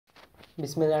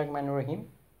Bismillahirrahmanirrahim.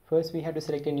 First we have to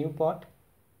select a new part,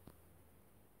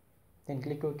 then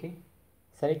click OK.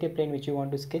 Select a plane which you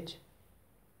want to sketch.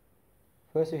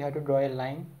 First we have to draw a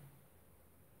line,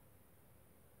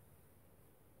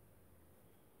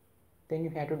 then you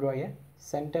have to draw a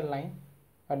center line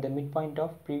at the midpoint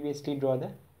of previously draw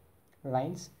the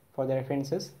lines for the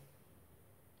references.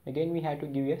 Again we have to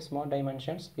give a small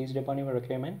dimensions based upon your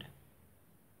requirement.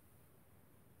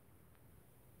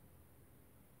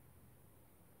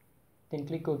 Then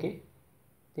click OK.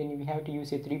 Then we have to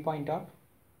use a 3-point arc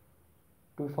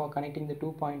for connecting the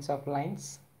 2 points of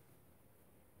lines.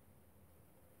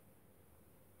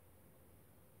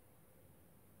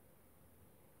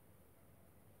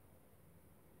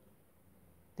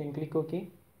 Then click OK.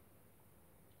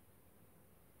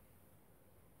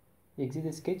 Exit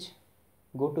the sketch.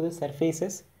 Go to the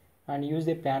surfaces and use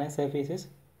the planar surfaces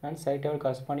and select our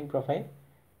corresponding profile.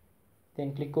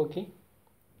 Then click OK.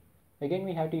 Again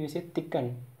we have to use a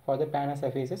thicken for the planar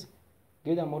surfaces.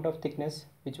 Give the amount of thickness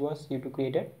which was you to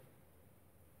created.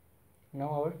 Now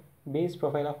our base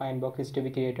profile of iron box is to be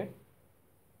created.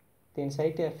 Then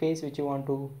select a face which you want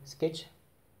to sketch.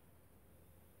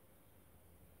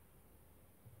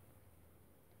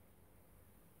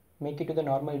 Make it to the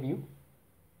normal view.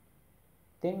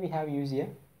 Then we have used a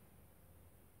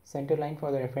center line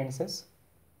for the references.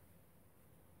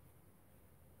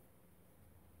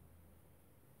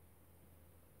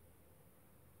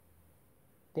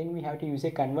 Then we have to use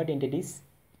a convert entities.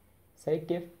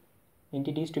 Select a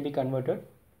entities to be converted.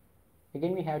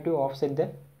 Again we have to offset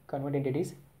the convert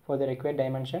entities for the required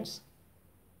dimensions.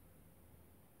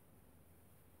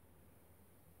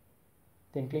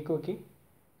 Then click OK.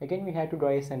 Again we have to draw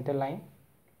a center line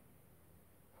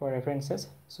for references.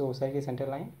 So select a center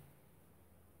line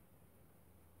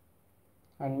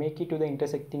and make it to the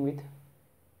intersecting with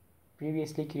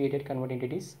previously created convert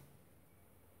entities.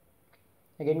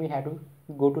 Again we have to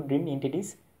go to trim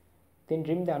entities, then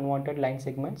trim the unwanted line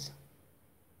segments.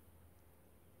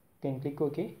 Then click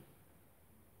OK.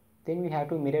 Then we have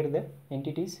to mirror the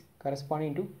entities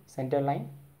corresponding to center line.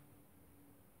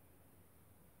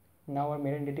 Now our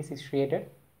mirror entities is created.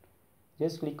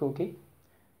 Just click OK.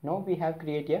 Now we have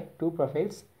created two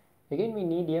profiles. Again we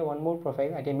need one more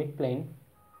profile at a mid plane.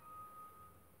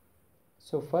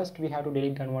 So first we have to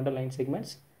delete the unwanted line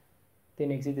segments.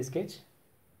 Then exit the sketch.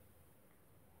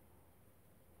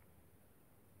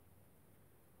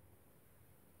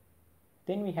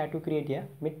 Then we have to create a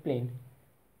mid plane.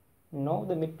 Now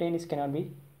the mid plane cannot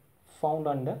be found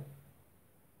on the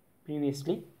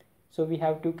previously. So we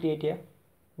have to create a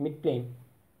mid plane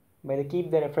by the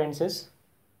keep the references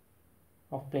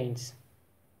of planes.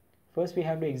 First we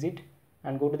have to exit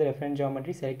and go to the reference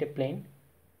geometry, select a plane.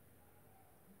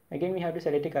 Again we have to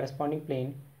select a corresponding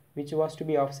plane which was to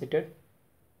be offsetted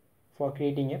for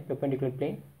creating a perpendicular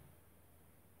plane.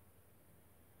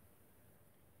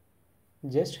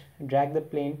 Just drag the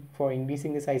plane for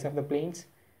increasing the size of the planes.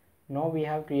 Now we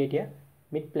have created a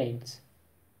mid planes.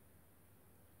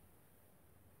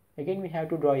 Again we have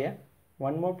to draw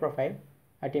one more profile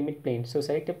at a mid plane. So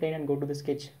select a plane and go to the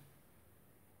sketch.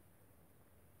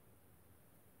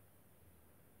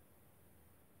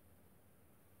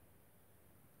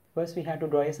 First we have to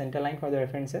draw a center line for the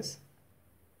references.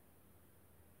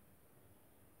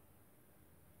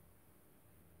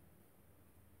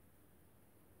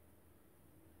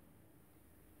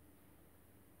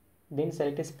 Then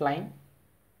select a spline.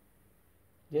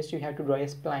 Just you have to draw a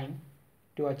spline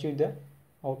to achieve the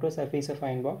outer surface of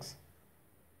iron box.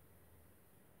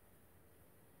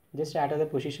 Just add the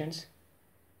positions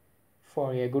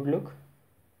for a good look.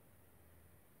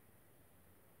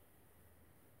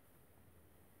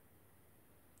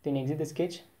 Then exit the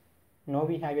sketch. Now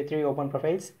we have 3 open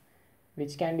profiles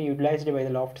which can be utilized by the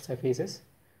loft surfaces.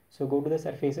 So go to the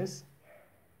surfaces.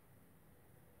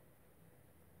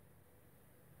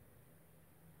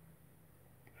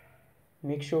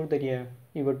 Make sure that your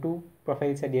 2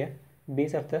 profiles at the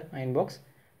base of the iron box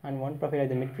and 1 profile at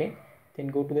the mid plane. Then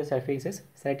go to the surfaces,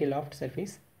 select a loft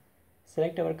surface.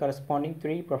 Select our corresponding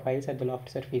 3 profiles at the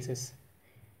loft surfaces.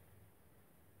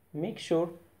 Make sure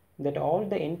that all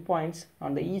the endpoints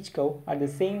on the each curve are the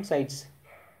same sides.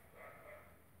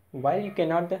 While you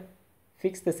cannot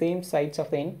fix the same sides of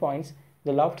the endpoints,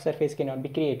 the loft surface cannot be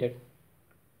created.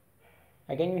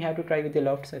 Again we have to try with the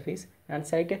loft surface and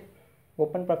select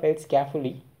open profiles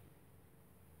carefully.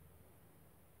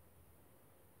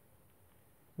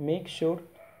 Make sure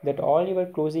that all your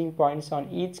closing points on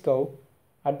each curve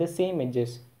are the same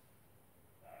edges.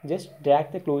 Just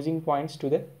drag the closing points to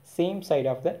the same side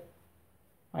of the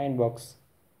iron box.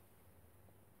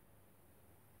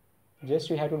 Just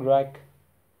you have to drag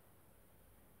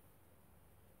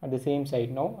at the same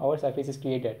side. Now our surface is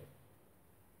created.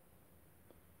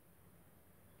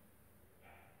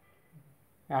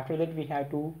 After that we have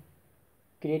to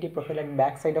create a profile at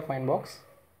back side of Ironbox.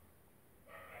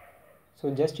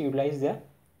 So just utilize the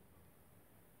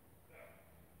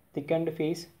thickened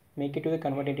face, make it to the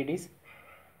convert entities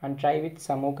and try with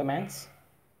some more commands.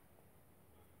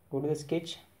 Go to the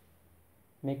sketch,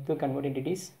 make the convert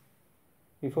entities.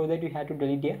 Before that you have to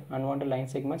delete the unwanted line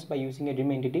segments by using a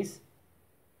trim entities.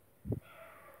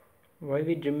 While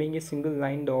we trimming a single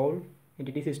line, the all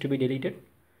entities is to be deleted.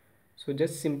 So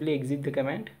just simply exit the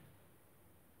command.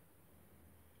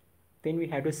 Then we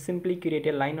have to simply create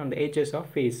a line on the edges of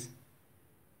face.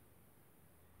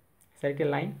 Select a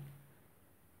line.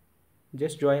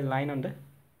 Just draw a line on the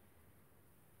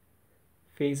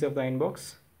face of the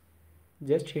Ironbox.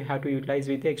 Just you have to utilize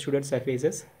with the extruded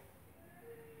surfaces.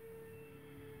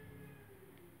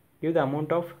 Give the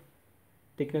amount of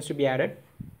thickness to be added.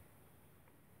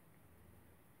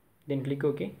 Then click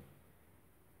OK.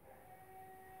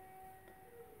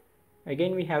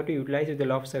 Again we have to utilize with the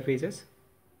loft surfaces.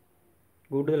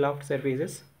 Go to the loft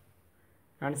surfaces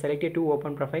and select your two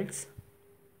open profiles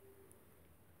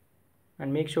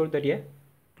and make sure that your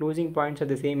closing points are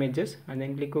the same edges and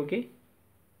then click OK.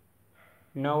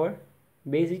 Now our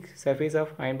basic surface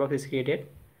of Ironbox is created.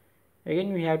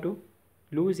 Again we have to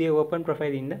lose a open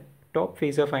profile in the top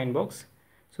face of Ironbox.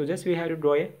 So just we have to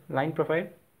draw a line profile.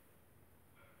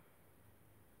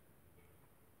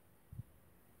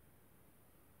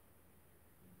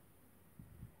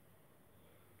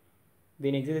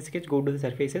 Then exit the sketch, go to the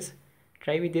surfaces,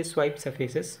 try with the swipe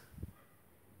surfaces.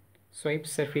 Swipe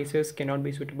surfaces cannot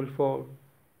be suitable for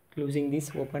closing this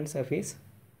open surface.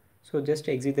 So just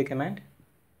exit the command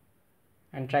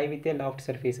and try with the loft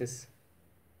surfaces.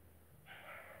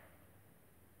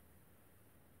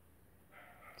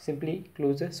 Simply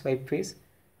close the swipe face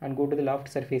and go to the loft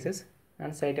surfaces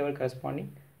and select our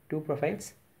corresponding two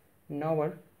profiles. Now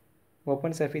our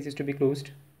open surface is to be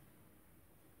closed.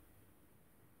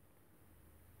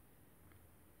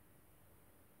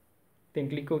 Then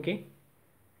click OK.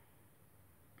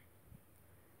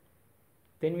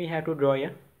 Then we have to draw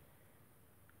a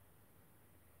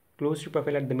closed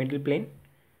profile at the middle plane.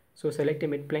 So select a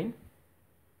mid plane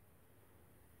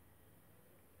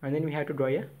and then we have to draw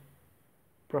a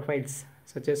profiles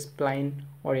such as spline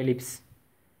or ellipse,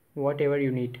 whatever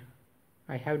you need.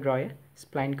 I have drawn a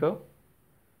spline curve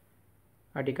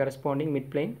at the corresponding mid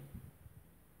plane.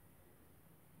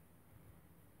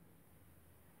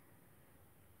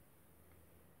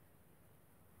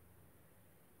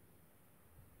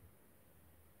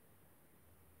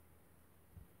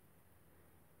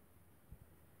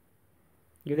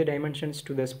 Give the dimensions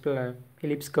to the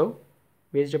ellipse curve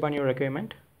based upon your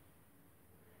requirement.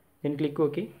 Then click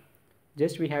OK.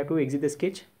 Just we have to exit the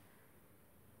sketch,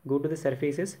 go to the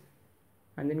surfaces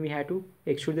and then we have to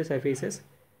extrude the surfaces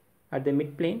at the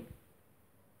mid plane.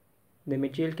 The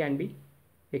material can be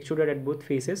extruded at both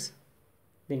faces.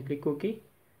 Then click OK.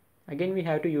 Again we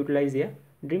have to utilize the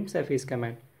trim surface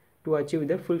command to achieve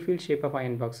the fulfilled shape of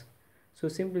Ironbox. So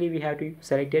simply we have to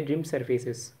select a trim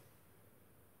surfaces.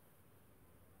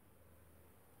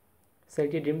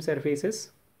 Select a trim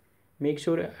surfaces. Make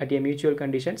sure at your mutual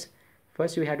conditions.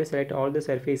 First we have to select all the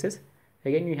surfaces.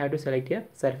 Again we have to select your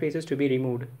surfaces to be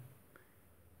removed.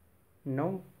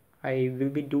 Now I will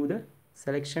be do the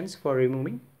selections for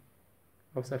removing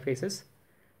of surfaces.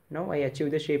 Now I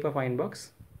achieve the shape of Ironbox.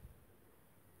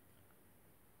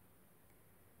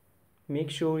 Make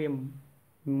sure you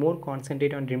more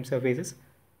concentrate on trim surfaces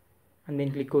and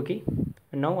then click OK.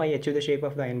 And now I achieve the shape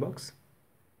of the Ironbox.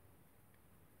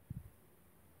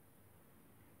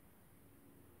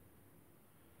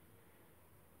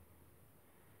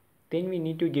 Then we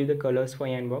need to give the colors for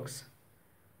Ironbox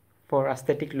for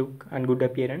aesthetic look and good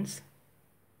appearance.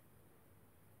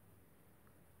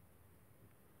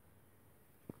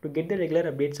 To get the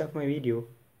regular updates of my video,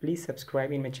 please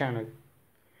subscribe in my channel.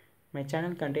 My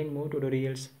channel contains more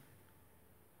tutorials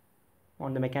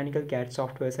on the mechanical CAD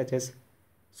software such as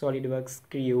Solidworks,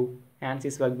 Creo,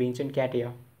 Ansys Workbench and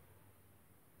Catia.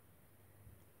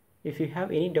 If you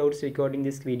have any doubts regarding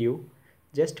this video,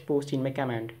 just post in my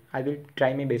comment. I will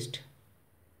try my best.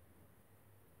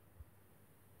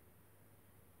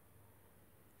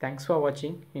 Thanks for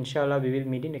watching. Inshallah we will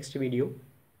meet in next video.